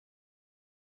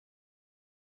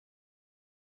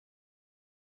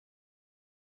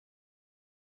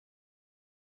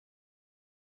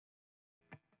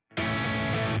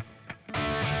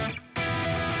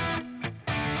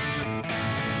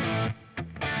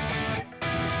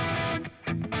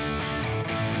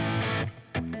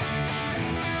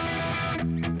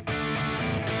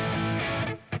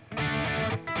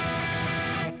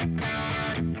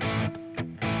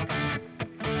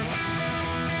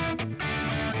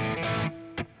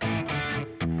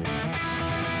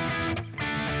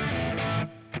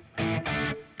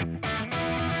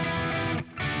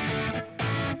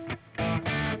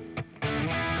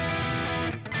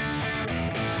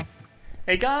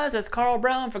Hey guys, it's Carl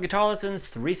Brown for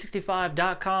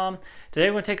guitarlessons365.com. Today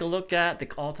we're going to take a look at the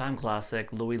all-time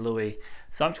classic, Louie Louie.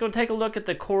 So I'm just going to take a look at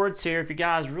the chords here. If you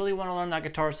guys really want to learn that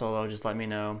guitar solo, just let me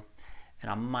know, and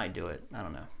I might do it. I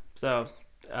don't know. So,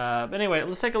 anyway,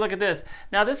 let's take a look at this.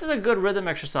 Now, this is a good rhythm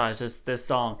exercise, this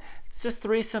song. It's just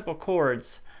 3 simple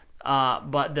chords,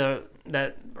 but the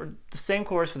same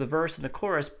chords for the verse and the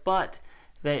chorus, but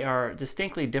they are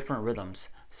distinctly different rhythms.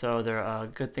 So they're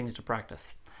good things to practice.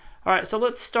 All right, so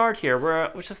let's start here.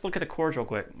 Let's just look at the chords real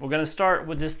quick. We're going to start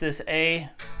with just this A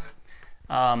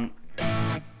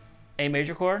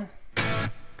major chord.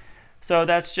 So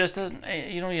that's just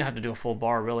you don't even have to do a full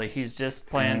bar really. He's just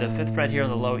playing the 5th fret here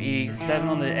on the low E, 7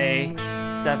 on the A,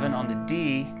 7 on the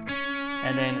D,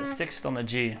 and then 6th on the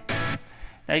G.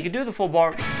 Now you can do the full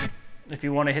bar if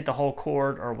you want to hit the whole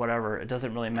chord or whatever. It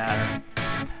doesn't really matter.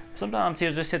 Sometimes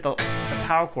he'll just hit the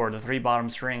power chord, the 3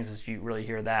 bottom strings, as you really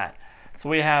hear that. So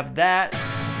we have that.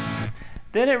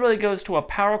 Then it really goes to a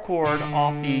power chord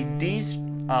off the D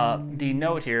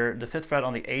note here, the 5th fret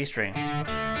on the A string.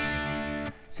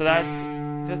 So that's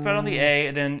 5th fret on the A,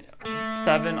 and then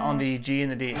 7 on the G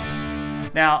and the D.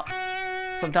 Now,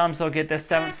 sometimes they'll get the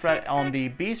 7th fret on the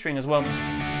B string as well,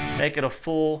 make it a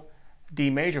full D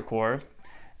major chord.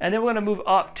 And then we're going to move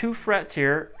up 2 frets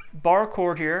here, bar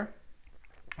chord here,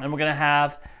 and we're going to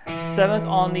have 7th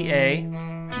on the A,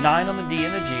 9 on the D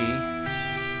and the G,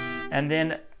 and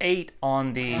then 8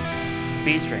 on the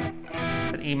B string.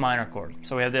 It's an E minor chord.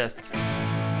 So we have this.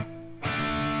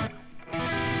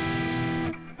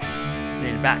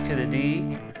 Then back to the D,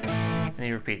 and then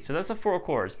you repeat. So that's the 4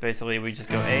 chords. Basically, we just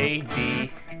go A,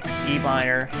 D, E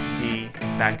minor, D,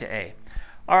 back to A.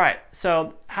 All right,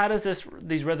 so how does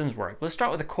these rhythms work? Let's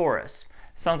start with the chorus.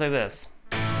 It sounds like this.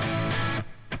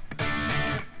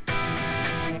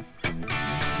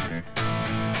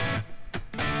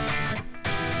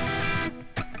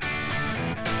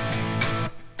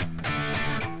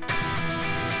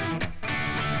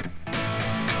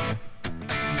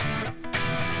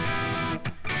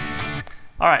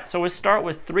 All right, so we start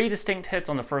with 3 distinct hits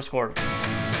on the first chord,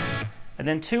 and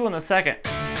then 2 on the second.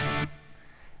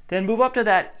 Then move up to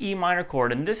that E minor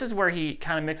chord, and this is where he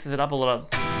kind of mixes it up a little.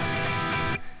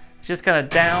 Just kind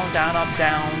of down, down, up,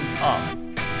 down, up.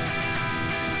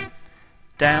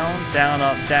 Down, down,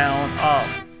 up, down, up.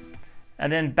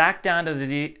 And then back down to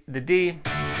the D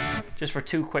just for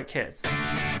 2 quick hits.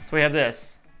 So we have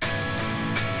this.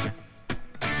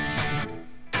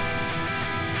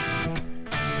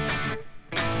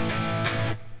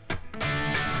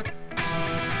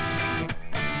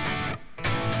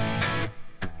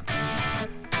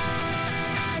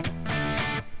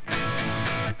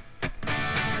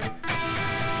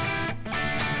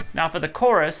 Now for the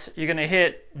chorus, you're going to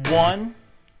hit 1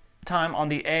 time on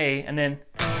the A, and then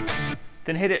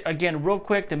hit it again real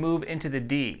quick to move into the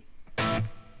D. And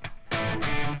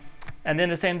then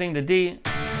the same thing, the D,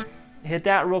 hit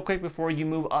that real quick before you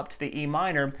move up to the E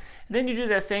minor. And then you do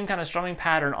that same kind of strumming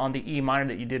pattern on the E minor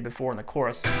that you did before in the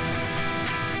chorus.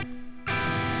 Kind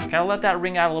of let that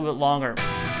ring out a little bit longer.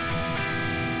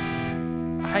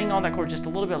 Hang on that chord just a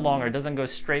little bit longer. It doesn't go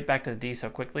straight back to the D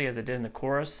so quickly as it did in the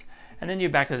chorus. And then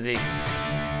you're back to the D.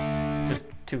 Just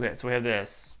 2 hits. So we have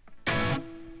this.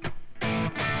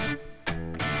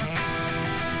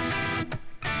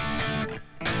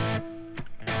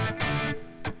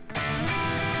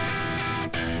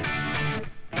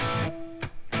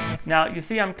 Now you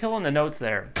see I'm killing the notes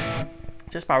there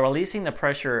just by releasing the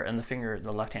pressure in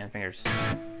the left hand fingers.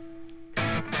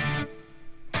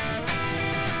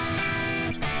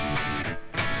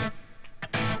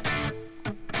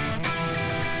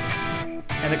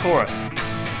 And the chorus.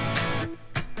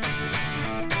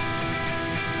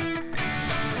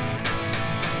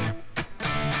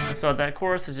 So that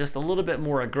chorus is just a little bit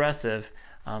more aggressive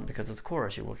because it's a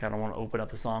chorus. You will kind of want to open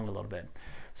up the song a little bit.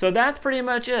 So that's pretty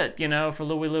much it, you know, for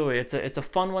Louie Louie. It's a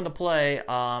fun one to play,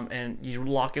 and you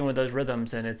lock in with those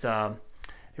rhythms, and it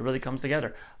really comes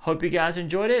together. Hope you guys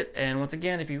enjoyed it. And once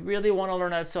again, if you really want to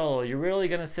learn that solo, you're really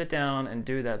going to sit down and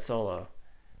do that solo,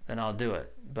 then I'll do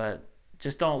it. But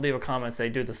just don't leave a comment say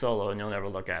do the solo and you'll never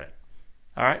look at it.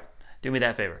 All right? Do me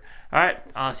that favor. All right,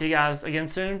 I'll see you guys again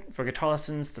soon for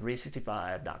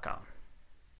guitarlessons365.com.